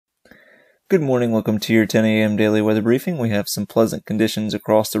Good morning. Welcome to your 10 a.m. daily weather briefing. We have some pleasant conditions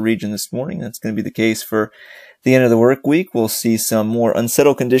across the region this morning. That's going to be the case for the end of the work week. We'll see some more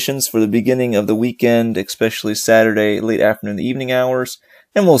unsettled conditions for the beginning of the weekend, especially Saturday, late afternoon, the evening hours.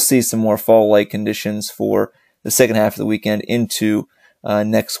 And we'll see some more fall-like conditions for the second half of the weekend into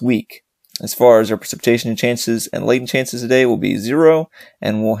next week. As far as our precipitation chances and latent chances today will be 0,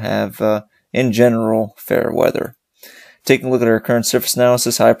 and we'll have, in general, fair weather. Taking a look at our current surface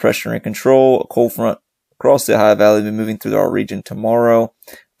analysis, high pressure in control, a cold front across the Ohio Valley will be moving through our region tomorrow,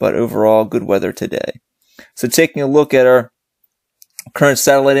 but overall good weather today. So taking a look at our current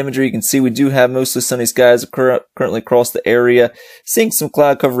satellite imagery, you can see we do have mostly sunny skies currently across the area, seeing some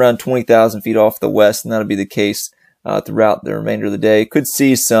cloud cover around 20,000 feet off the west, and that'll be the case throughout the remainder of the day. Could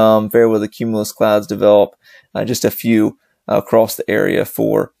see some fair weather cumulus clouds develop, just a few across the area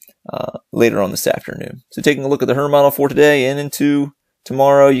for later on this afternoon. So taking a look at the HRRR model for today and into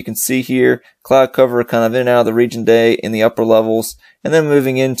tomorrow, you can see here cloud cover kind of in and out of the region today in the upper levels, and then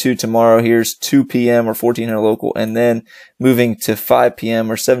moving into tomorrow, here's 2 p.m. or 1400 local, and then moving to 5 p.m.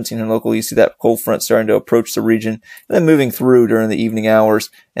 or 1700 local, you see that cold front starting to approach the region, and then moving through during the evening hours,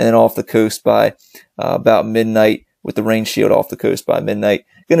 and then off the coast by about midnight, with the rain shield off the coast by midnight.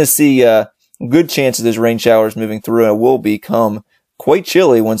 Going to see good chance of those rain showers moving through, and it will become quite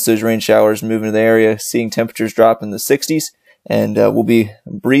chilly once those rain showers move into the area, seeing temperatures drop in the 60s, and will be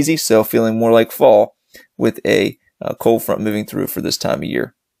breezy, so feeling more like fall with a cold front moving through for this time of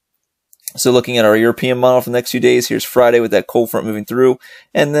year. So looking at our European model for the next few days, here's Friday with that cold front moving through,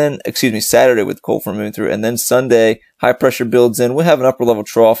 and then, Saturday with the cold front moving through, and then Sunday, high pressure builds in. We'll have an upper level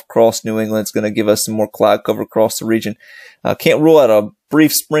trough across New England. It's going to give us some more cloud cover across the region. Can't rule out a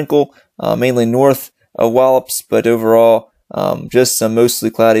brief sprinkle, mainly north of Wallops, but overall, just some mostly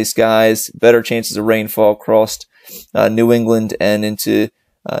cloudy skies, better chances of rainfall across New England and into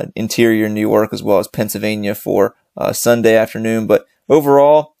interior New York as well as Pennsylvania for Sunday afternoon. But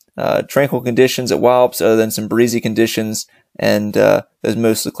overall, tranquil conditions at Wallops other than some breezy conditions and those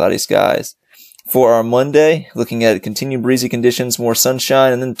mostly cloudy skies. For our Monday, looking at continued breezy conditions, more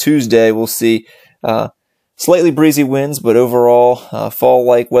sunshine, and then Tuesday we'll see slightly breezy winds, but overall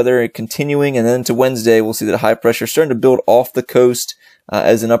fall-like weather continuing, and then to Wednesday we'll see that high pressure starting to build off the coast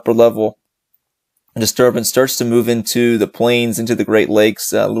as an upper level disturbance starts to move into the plains, into the Great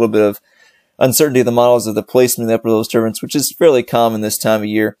Lakes. A little bit of uncertainty of the models of the placement of the upper level disturbance, which is fairly common this time of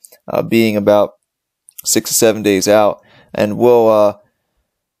year, being about 6 to 7 days out, and we'll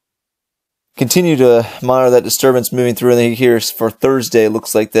continue to monitor that disturbance moving through. And then here for Thursday, it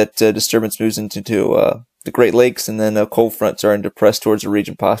looks like that disturbance moves into the Great Lakes, and then a cold front starting to press towards the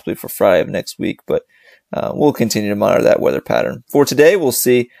region, possibly for Friday of next week. But we'll continue to monitor that weather pattern. For today, we'll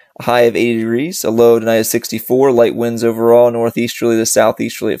see a high of 80 degrees, a low tonight of 64, light winds overall, northeasterly to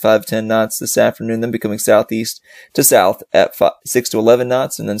southeasterly at 5 to 10 knots this afternoon, then becoming southeast to south at 6 to 11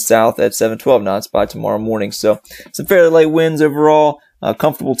 knots, and then south at 7 to 12 knots by tomorrow morning. So some fairly light winds overall,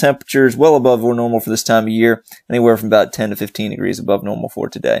 comfortable temperatures, well above normal for this time of year, anywhere from about 10 to 15 degrees above normal for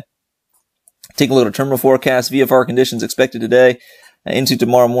today. Taking a look at terminal forecast, VFR conditions expected today into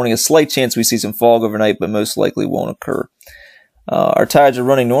tomorrow morning. A slight chance we see some fog overnight, but most likely won't occur. Our tides are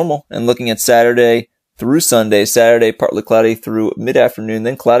running normal, and looking at Saturday through Sunday. Saturday, partly cloudy through mid-afternoon,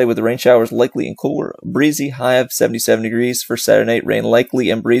 then cloudy with the rain showers likely and cooler. Breezy, high of 77 degrees for Saturday night. Rain likely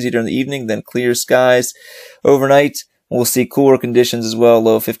and breezy during the evening, then clear skies overnight. We'll see cooler conditions as well,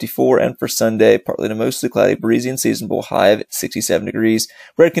 low 54, and for Sunday, partly to mostly cloudy, breezy and seasonable, high of 67 degrees.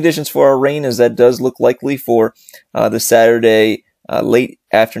 Red conditions for our rain, as that does look likely for the Saturday late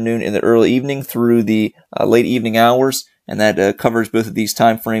afternoon and the early evening through the late evening hours, and that covers both of these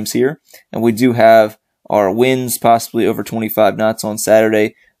time frames here. And we do have our winds possibly over 25 knots on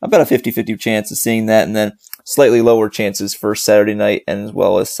Saturday, about a 50-50 chance of seeing that, and then slightly lower chances for Saturday night and as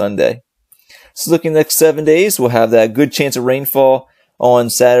well as Sunday. So looking next 7 days, we'll have that good chance of rainfall on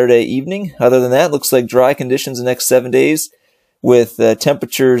Saturday evening. Other than that, looks like dry conditions the next 7 days with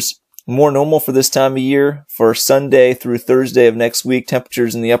temperatures more normal for this time of year. For Sunday through Thursday of next week,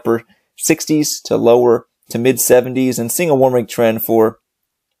 temperatures in the upper 60s to lower to mid 70s, and seeing a warming trend for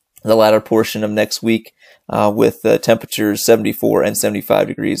the latter portion of next week with temperatures 74 and 75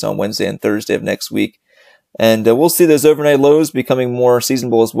 degrees on Wednesday and Thursday of next week. And we'll see those overnight lows becoming more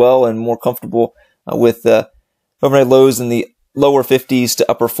seasonable as well, and more comfortable with overnight lows in the lower 50s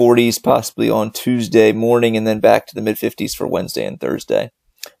to upper 40s, possibly on Tuesday morning, and then back to the mid 50s for Wednesday and Thursday.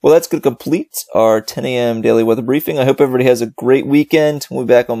 Well, that's going to complete our 10 a.m. daily weather briefing. I hope everybody has a great weekend. We'll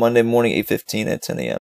be back on Monday morning, 8:15 at 10 a.m.